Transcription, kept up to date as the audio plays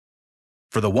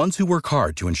For the ones who work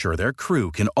hard to ensure their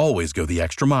crew can always go the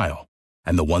extra mile,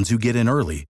 and the ones who get in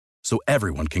early so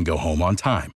everyone can go home on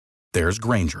time, there's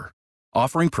Grainger,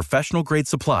 offering professional-grade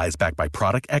supplies backed by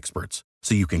product experts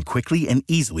so you can quickly and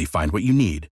easily find what you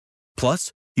need.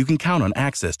 Plus, you can count on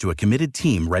access to a committed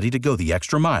team ready to go the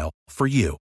extra mile for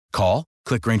you. Call,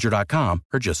 click Grainger.com,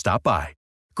 or just stop by.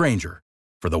 Grainger,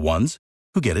 for the ones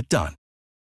who get it done.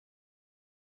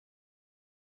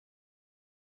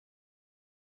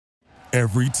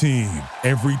 Every team,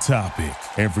 every topic,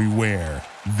 everywhere.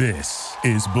 This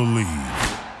is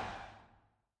Believe.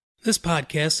 This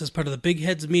podcast is part of the Big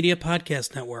Heads Media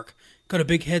Podcast Network. Go to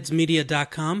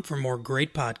bigheadsmedia.com for more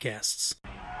great podcasts.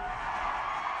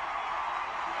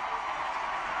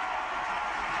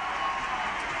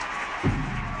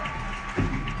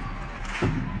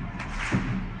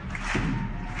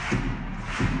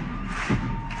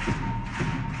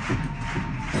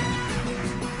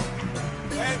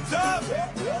 Hands up!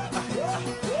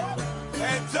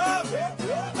 Hands up!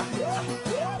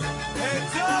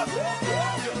 Hands up!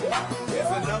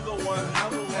 Here's another one,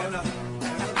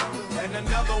 and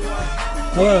another one.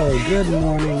 Hello, good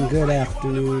morning, good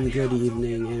afternoon, good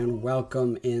evening, and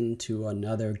welcome into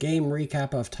another game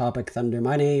recap of Topic Thunder.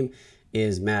 My name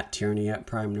is Matt Tierney at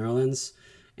Prime Nerlens,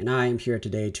 and I am here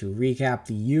today to recap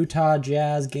the Utah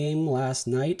Jazz game last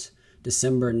night,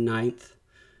 December 9th,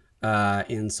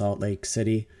 in Salt Lake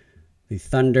City. The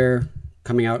Thunder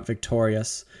coming out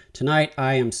victorious. Tonight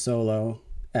I am solo,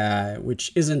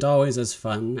 which isn't always as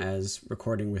fun as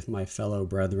recording with my fellow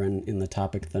brethren in the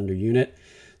Topic Thunder unit.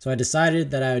 So I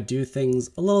decided that I would do things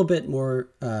a little bit more,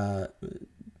 a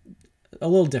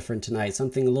little different tonight,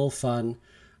 something a little fun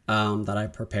that I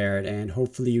prepared, and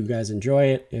hopefully you guys enjoy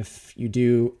it. If you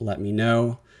do, let me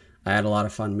know. I had a lot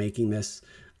of fun making this.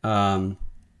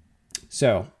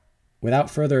 So without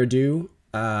further ado,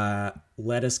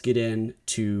 let us get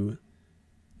into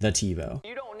the TiVo.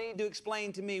 You don't need to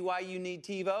explain to me why you need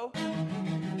TiVo.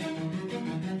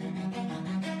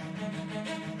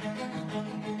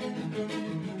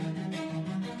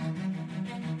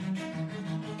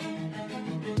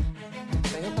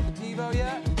 They hook up the TiVo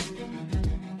yet?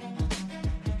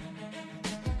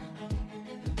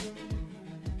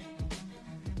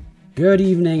 Good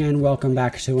evening and welcome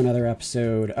back to another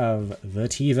episode of The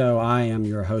TiVo. I am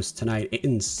your host tonight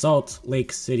in Salt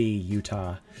Lake City,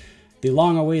 Utah. The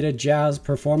long-awaited Jazz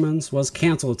performance was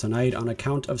canceled tonight on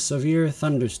account of severe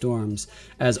thunderstorms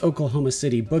as Oklahoma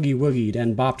City boogie-woogied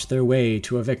and bopped their way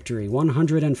to a victory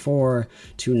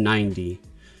 104-90.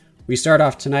 We start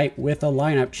off tonight with a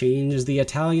lineup change as the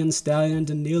Italian stallion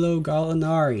Danilo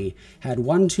Gallinari had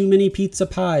one too many pizza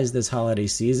pies this holiday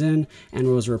season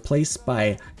and was replaced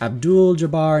by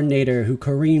Abdul-Jabbar Nader, who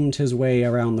careened his way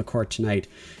around the court tonight,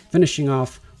 finishing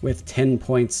off with 10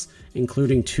 points,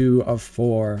 including 2 of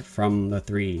 4 from the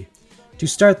three. To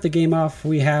start the game off,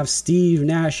 we have Steve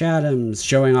Nash Adams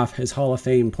showing off his Hall of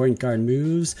Fame point guard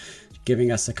moves,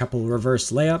 giving us a couple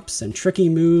reverse layups and tricky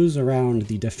moves around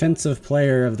the Defensive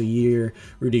Player of the Year,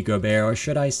 Rudy Gobert, or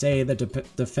should I say the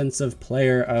Defensive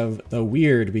Player of the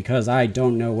Weird, because I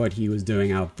don't know what he was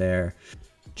doing out there.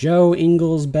 Joe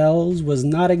Ingles-Bells was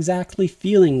not exactly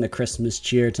feeling the Christmas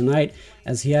cheer tonight,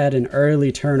 as he had an early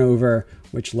turnover,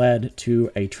 which led to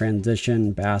a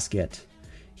transition basket.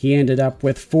 He ended up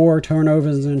with 4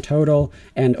 turnovers in total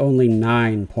and only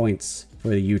 9 points for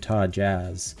the Utah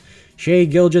Jazz. Shai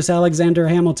Gilgeous-Alexander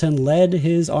Hamilton led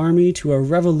his army to a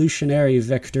revolutionary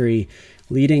victory,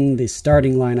 leading the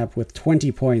starting lineup with 20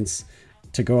 points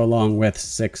to go along with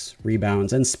 6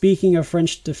 rebounds. And speaking of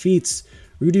French defeats,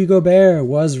 Rudy Gobert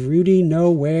was Rudy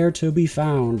nowhere to be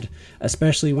found,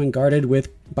 especially when guarded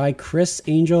by Chris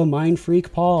Angel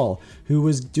Mindfreak Paul, who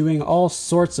was doing all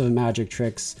sorts of magic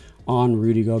tricks on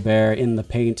Rudy Gobert in the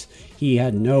paint. He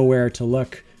had nowhere to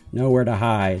look, nowhere to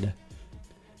hide.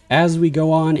 As we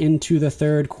go on into the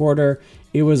third quarter,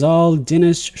 it was all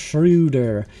Dennis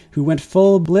Schroeder, who went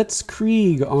full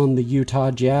blitzkrieg on the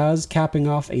Utah Jazz, capping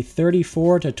off a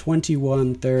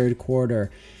 34-21 third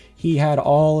quarter. He had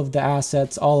all of the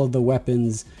assets, all of the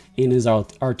weapons in his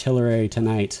artillery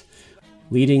tonight,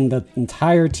 leading the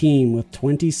entire team with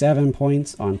 27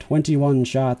 points on 21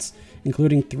 shots,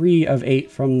 including 3 of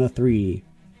 8 from the three.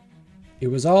 It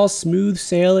was all smooth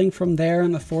sailing from there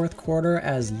in the fourth quarter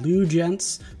as Lou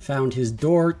Gents found his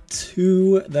door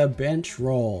to the bench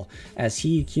roll as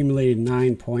he accumulated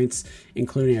 9 points,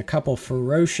 including a couple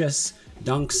ferocious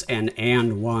dunks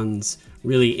and ones,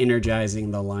 really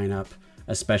energizing the lineup,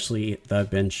 especially the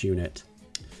bench unit.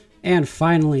 And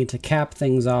finally, to cap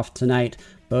things off tonight,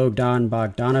 Bogdan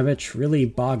Bogdanovic, really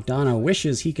Bogdana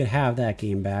wishes he could have that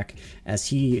game back as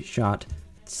he shot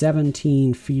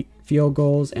 17 field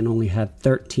goals and only had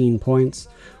 13 points,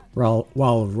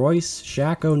 while Royce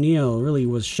Shaq O'Neal really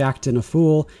was shacked in a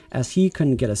fool as he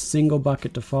couldn't get a single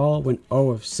bucket to fall, went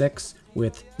 0 of 6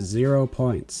 with 0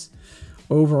 points.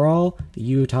 Overall, the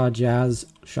Utah Jazz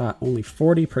shot only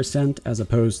 40% as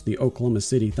opposed to the Oklahoma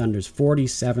City Thunder's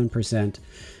 47%,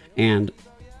 and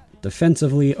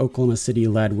defensively, Oklahoma City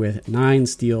led with 9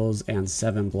 steals and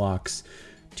 7 blocks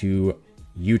to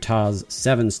Utah's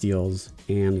 7 steals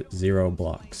and 0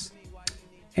 blocks.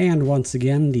 And once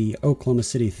again, the Oklahoma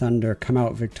City Thunder come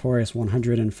out victorious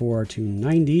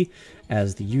 104-90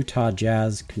 as the Utah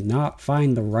Jazz could not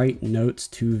find the right notes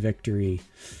to victory.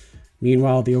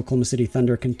 Meanwhile, the Oklahoma City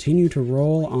Thunder continue to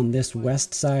roll on this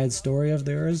West Side story of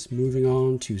theirs, moving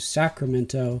on to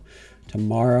Sacramento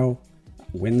tomorrow,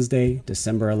 Wednesday,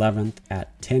 December 11th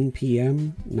at 10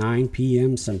 p.m., 9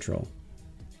 p.m. Central.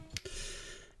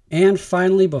 And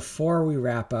finally, before we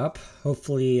wrap up,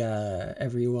 hopefully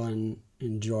everyone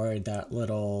enjoyed that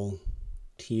little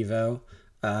TiVo.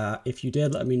 If you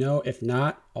did, let me know. If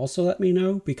not, also let me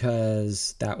know,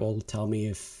 because that will tell me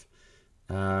if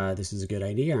this is a good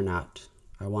idea or not.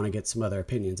 I want to get some other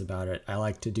opinions about it. I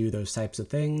like to do those types of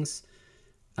things.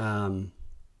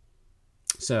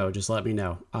 So just let me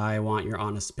know. I want your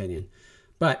honest opinion.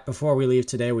 But before we leave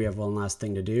today, we have one last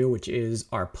thing to do, which is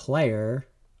our player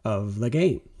of the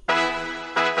game.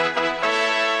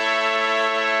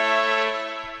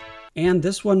 And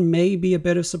this one may be a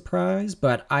bit of surprise,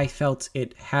 but I felt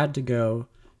it had to go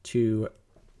to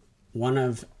one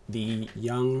of the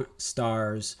young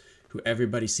stars who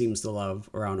everybody seems to love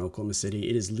around Oklahoma City.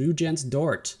 It is Luguentz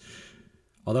Dort.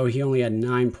 Although he only had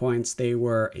 9 points, they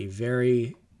were a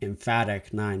very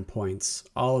emphatic 9 points.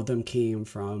 All of them came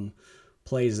from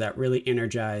plays that really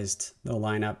energized the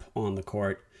lineup on the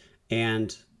court.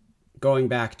 And going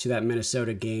back to that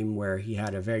Minnesota game where he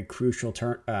had a very crucial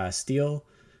steal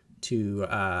to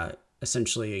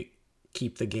essentially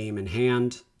keep the game in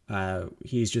hand,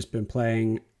 he's just been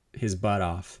playing his butt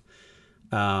off.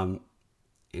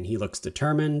 And he looks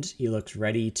determined. He looks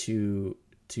ready to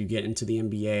get into the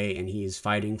NBA, and he's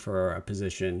fighting for a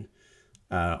position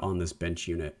on this bench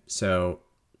unit. So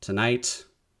tonight,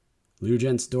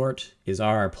 Luguentz Dort is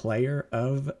our player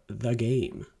of the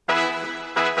game.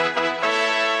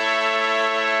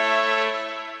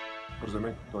 What does that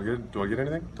mean? Do I get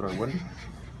anything? Did I win?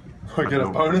 Do I get a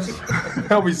bonus?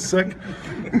 That'll be sick.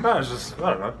 No, it's just,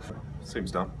 I don't know.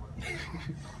 Seems dumb.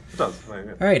 It does.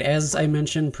 Yeah. All right, as I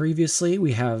mentioned previously,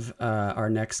 we have our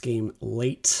next game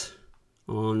late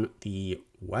on the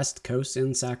West Coast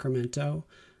in Sacramento,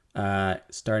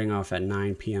 starting off at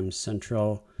 9 p.m.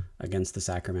 Central against the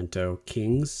Sacramento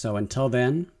Kings. So until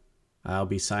then, I'll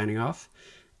be signing off,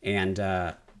 and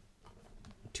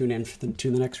tune in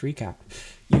to the next recap.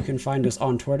 You can find us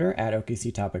on Twitter at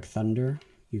OKC Topic Thunder.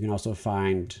 You can also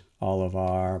find all of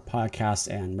our podcasts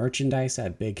and merchandise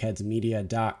at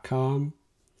bigheadsmedia.com.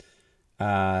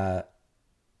 And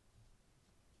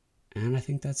I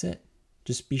think that's it.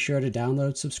 Just be sure to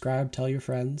download, subscribe, tell your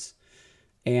friends.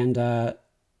 And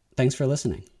thanks for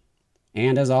listening.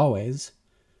 And as always,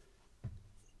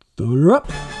 Thunder up!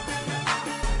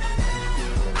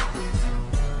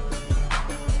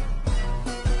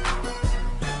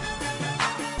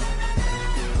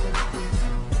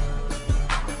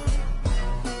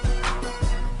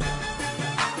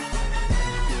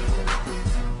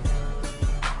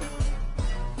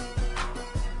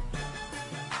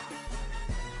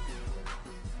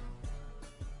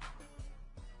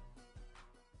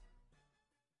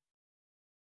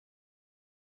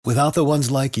 Without the ones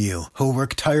like you, who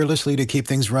work tirelessly to keep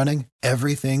things running,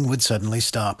 everything would suddenly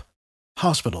stop.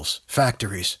 Hospitals,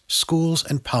 factories, schools,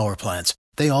 and power plants,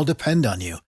 they all depend on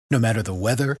you. No matter the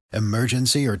weather,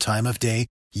 emergency, or time of day,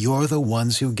 you're the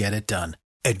ones who get it done.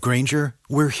 At Grainger,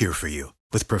 we're here for you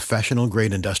with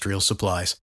professional-grade industrial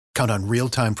supplies. Count on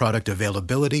real-time product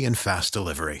availability and fast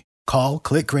delivery. Call,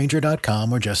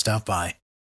 clickgrainger.com, or just stop by.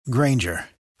 Grainger,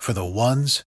 for the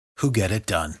ones who get it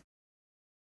done.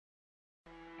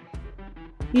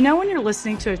 You know when you're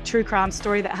listening to a true crime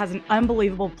story that has an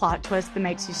unbelievable plot twist that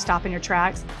makes you stop in your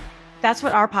tracks? That's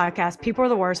what our podcast, People Are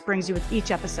the Worst, brings you with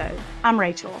each episode. I'm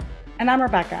Rachel. And I'm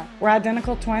Rebecca. We're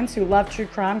identical twins who love true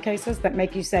crime cases that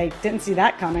make you say, didn't see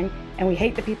that coming, and we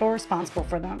hate the people responsible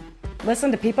for them.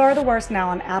 Listen to People Are the Worst now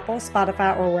on Apple,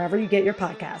 Spotify, or wherever you get your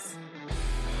podcasts.